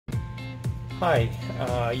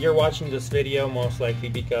Hi, you're watching this video most likely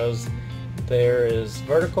because there is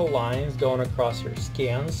vertical lines going across your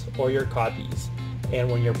scans or your copies,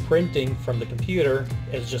 and when you're printing from the computer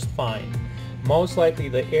it's just fine. Most likely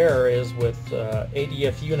the error is with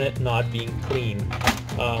ADF unit not being clean.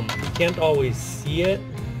 You can't always see it,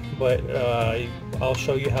 but I'll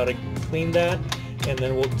show you how to clean that, and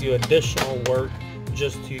then we'll do additional work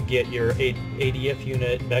just to get your ADF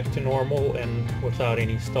unit back to normal, and without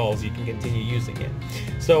any stalls you can continue using it.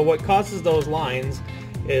 So what causes those lines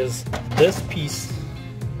is this piece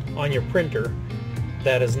on your printer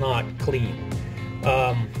that is not clean.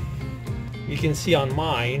 You can see on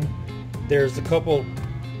mine there's a couple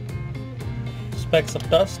specks of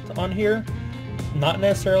dust on here. Not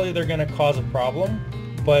necessarily they're going to cause a problem,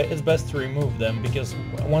 but it's best to remove them because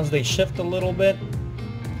once they shift a little bit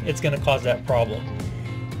it's going to cause that problem.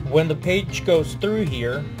 When the page goes through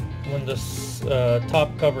here, when this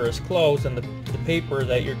top cover is closed and the paper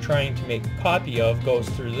that you're trying to make a copy of goes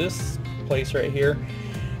through this place right here,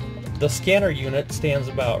 the scanner unit stands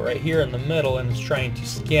about right here in the middle and is trying to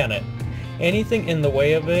scan it. Anything in the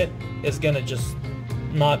way of it is going to just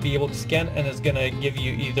not be able to scan, and it's going to give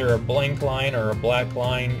you either a blank line or a black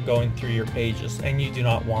line going through your pages, and you do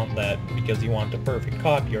not want that because you want a perfect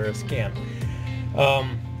copy or a scan.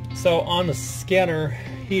 So on the scanner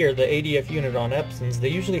here, the ADF unit on Epsons, they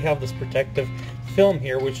usually have this protective film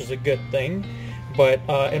here, which is a good thing, but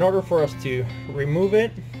in order for us to remove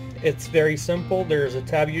it, it's very simple. There's a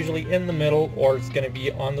tab usually in the middle, or it's going to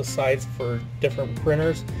be on the sides for different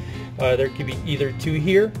printers. There could be either two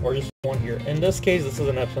here or just one here. In this case, this is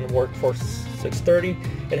an Epson WorkForce 630.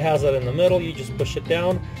 It has that in the middle. You just push it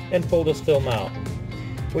down and pull this film out.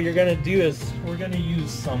 What you're going to do is we're going to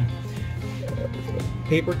use some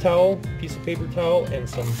paper towel, piece of paper towel, and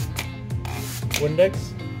some Windex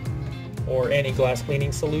or any glass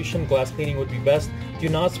cleaning solution. Glass cleaning would be best. Do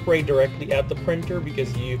not spray directly at the printer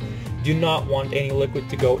because you do not want any liquid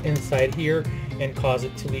to go inside here and cause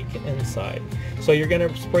it to leak inside. So you're going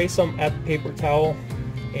to spray some at the paper towel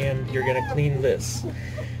and you're going to clean this.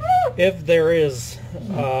 If there is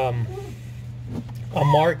a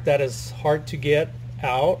mark that is hard to get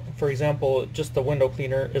out, for example, just the window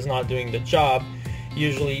cleaner is not doing the job,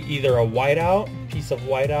 usually either a whiteout, piece of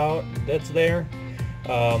whiteout that's there,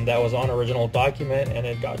 that was on original document and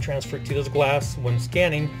it got transferred to this glass when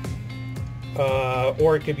scanning,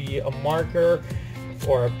 or it could be a marker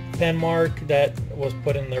or a pen mark that was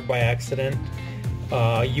put in there by accident.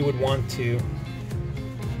 You would want to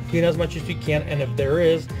clean as much as you can, and if there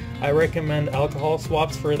is, I recommend alcohol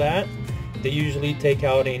swabs for that. They usually take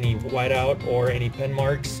out any whiteout or any pen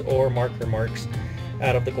marks or marker marks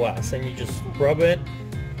out of the glass, and you just rub it,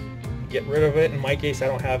 get rid of it. In my case I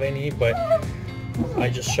don't have any, but I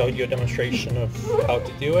just showed you a demonstration of how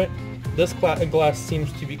to do it. This glass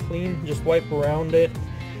seems to be clean. Just wipe around it.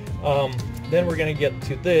 Then we're going to get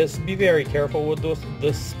to this. Be very careful with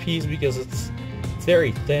this piece because it's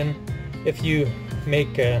very thin. If you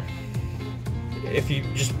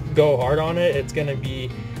just go hard on it,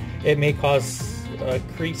 it may cause a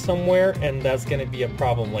crease somewhere, and that's going to be a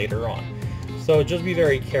problem later on. So just be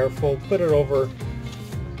very careful. Put it over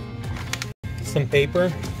some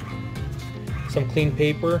paper, some clean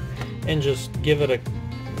paper, and just give it a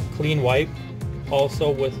clean wipe,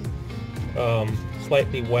 also with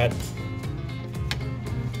slightly wet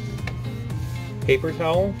paper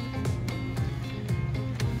towel,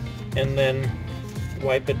 and then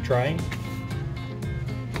wipe it dry.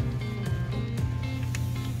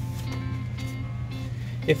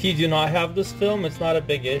 If you do not have this film, it's not a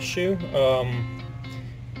big issue,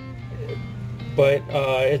 but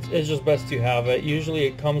it's just best to have it. Usually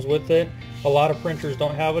it comes with it. A lot of printers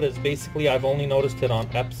don't have it. It's basically, I've only noticed it on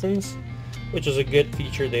Epsons, which is a good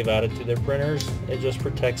feature they've added to their printers. It just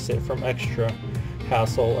protects it from extra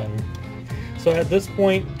hassle. And so at this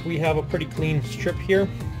point we have a pretty clean strip here,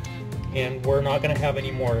 and we're not going to have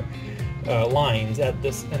any more lines in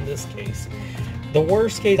this case. The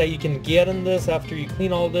worst case that you can get in this, after you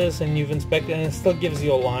clean all this and you've inspected and it still gives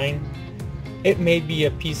you a line, it may be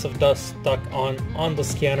a piece of dust stuck on the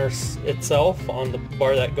scanner itself, on the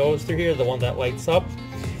bar that goes through here, the one that lights up.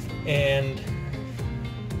 And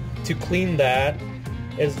to clean that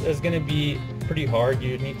is going to be pretty hard.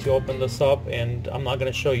 You need to open this up, and I'm not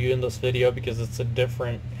going to show you in this video because it's a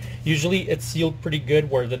different, usually it's sealed pretty good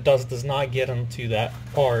where the dust does not get into that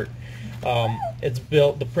part.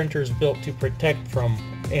 The printer is built to protect from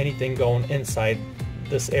anything going inside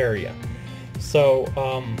this area. So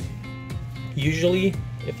usually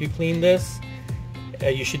if you clean this,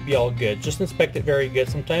 you should be all good. Just inspect it very good.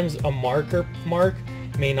 Sometimes a mark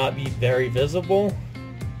may not be very visible,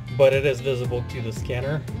 but it is visible to the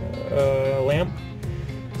scanner lamp.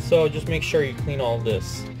 So just make sure you clean all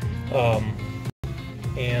this,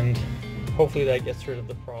 and hopefully that gets rid of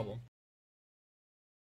the problem.